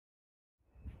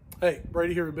Hey,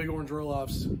 Brady here with Big Orange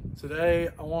Roll-Offs. Today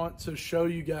I want to show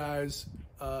you guys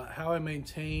how I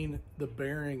maintain the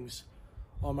bearings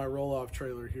on my roll-off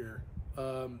trailer here.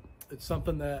 It's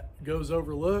something that goes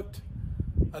overlooked,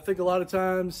 I think, a lot of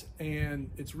times, and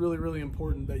it's really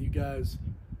important that you guys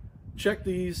check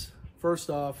these first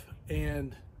off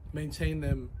and maintain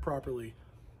them properly.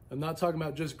 I'm not talking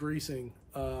about just greasing.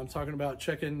 I'm talking about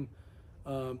checking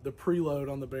the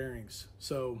preload on the bearings.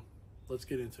 So let's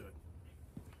get into it.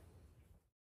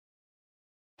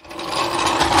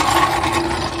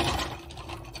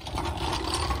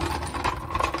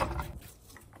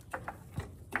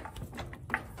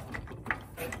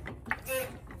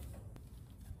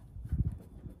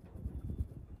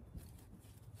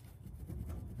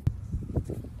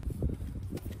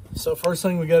 So first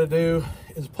thing we got to do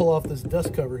is pull off this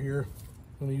dust cover here.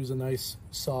 I'm going to use a nice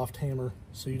soft hammer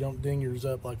so you don't ding yours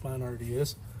up like mine already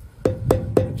is.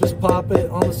 And just pop it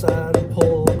on the side and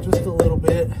pull just a little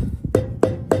bit.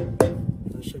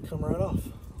 It should come right off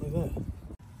like that.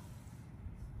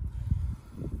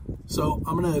 So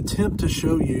I'm going to attempt to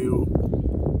show you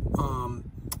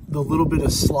the little bit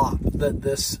of slop that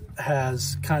this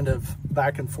has kind of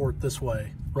back and forth this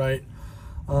way, right?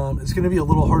 It's going to be a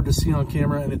little hard to see on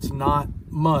camera, and it's not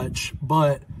much,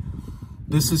 but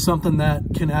this is something that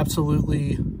can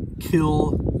absolutely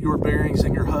kill your bearings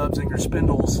and your hubs and your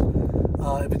spindles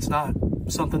if it's not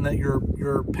something that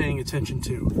you're paying attention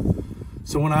to.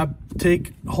 So when I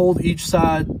hold each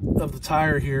side of the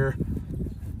tire here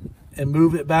and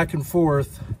move it back and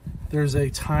forth, there's a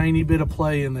tiny bit of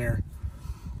play in there.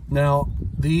 Now,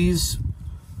 these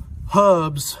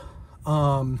hubs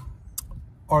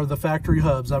are the factory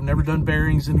hubs. I've never done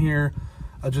bearings in here.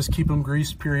 I just keep them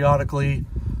greased periodically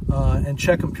and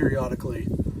check them periodically.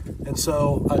 And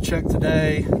so I checked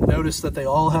today, noticed that they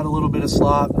all had a little bit of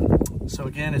slop. So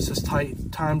again, it's just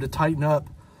time to tighten up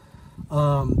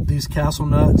these castle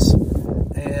nuts,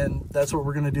 and that's what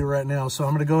we're gonna do right now. So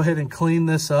I'm gonna go ahead and clean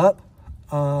this up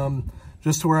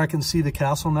just to where I can see the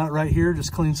castle nut right here.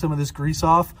 Just clean some of this grease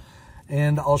off,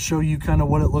 and I'll show you kind of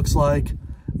what it looks like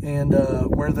and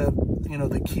where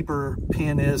the keeper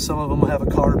pin is. Some of them will have a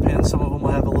cotter pin, some of them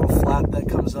will have a little flap that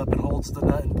comes up and holds the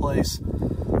nut in place.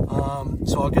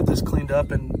 So I'll get this cleaned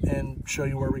up and show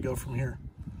you where we go from here.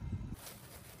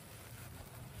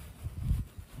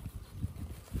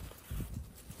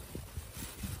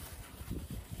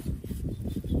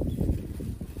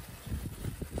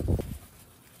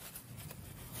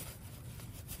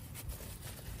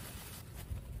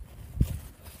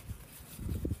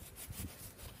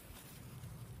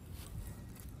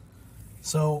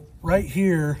 So right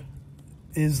here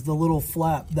is the little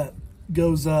flap that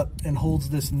goes up and holds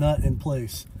this nut in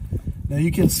place. Now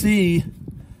you can see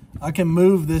I can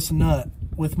move this nut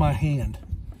with my hand,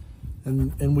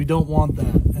 and we don't want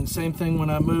that. And same thing when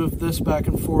I move this back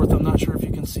and forth. I'm not sure if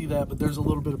you can see that, but there's a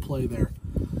little bit of play there.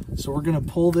 So we're gonna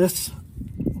pull this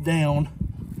down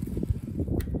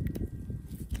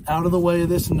out of the way of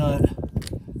this nut,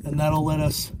 and that'll let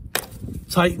us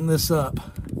tighten this up.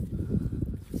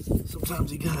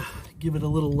 Sometimes you gotta give it a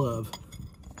little love.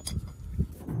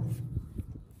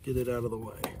 Get it out of the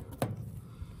way.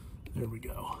 There we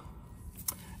go.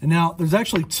 And now there's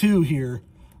actually two here.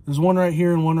 There's one right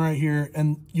here and one right here,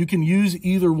 and you can use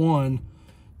either one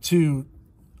to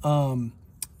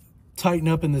tighten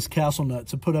up in this castle nut,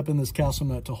 to put up in this castle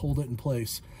nut to hold it in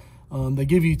place. They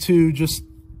give you two just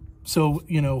so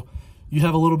you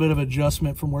have a little bit of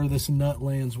adjustment from where this nut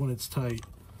lands when it's tight.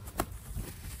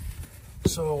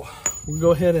 So we'll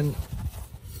go ahead and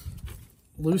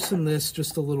loosen this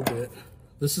just a little bit.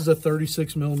 This is a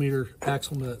 36 millimeter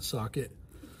axle nut socket.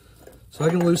 So I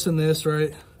can loosen this,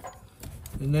 right?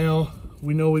 And now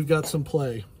we know we've got some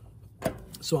play.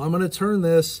 So I'm gonna turn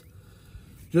this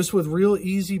just with real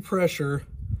easy pressure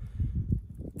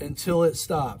until it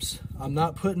stops. I'm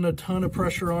not putting a ton of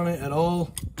pressure on it at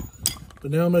all,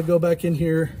 but now I'm gonna go back in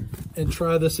here and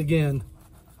try this again.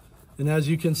 And as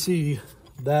you can see,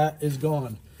 that is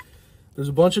gone. There's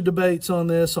a bunch of debates on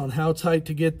this, on how tight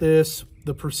to get this,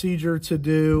 the procedure to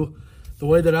do. The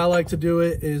way that I like to do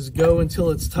it is go until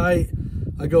it's tight.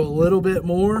 I go a little bit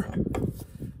more,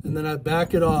 and then I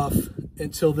back it off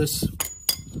until this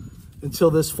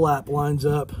flap lines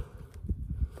up,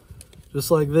 just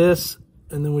like this,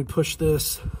 and then we push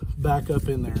this back up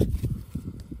in there.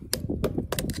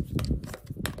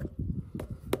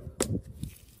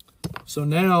 So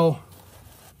now,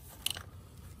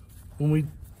 when we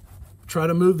try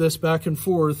to move this back and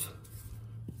forth,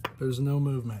 there's no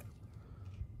movement.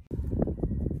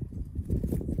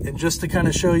 And just to kind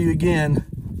of show you again,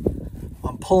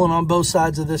 I'm pulling on both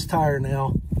sides of this tire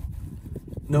now.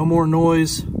 No more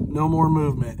noise, no more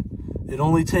movement. It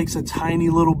only takes a tiny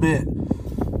little bit.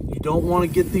 You don't want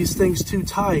to get these things too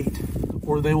tight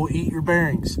or they will eat your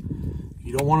bearings.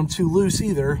 You don't want them too loose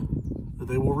either, or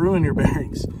they will ruin your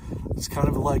bearings. It's kind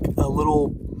of like a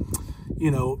little,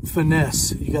 you know,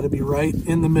 finesse. You got to be right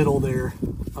in the middle there.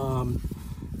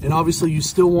 And obviously you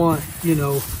still want, you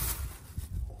know,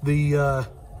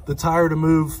 the tire to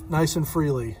move nice and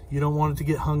freely. You don't want it to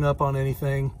get hung up on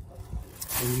anything,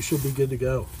 and you should be good to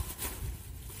go.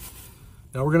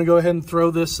 Now we're going to go ahead and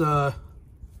throw this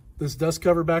this dust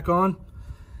cover back on,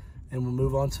 and we'll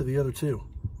move on to the other two.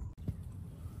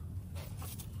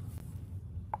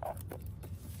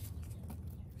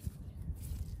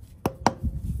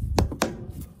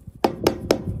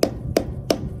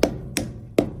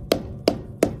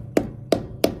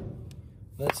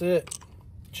 That's it.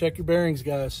 Check your bearings,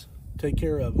 guys. Take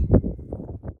care of them.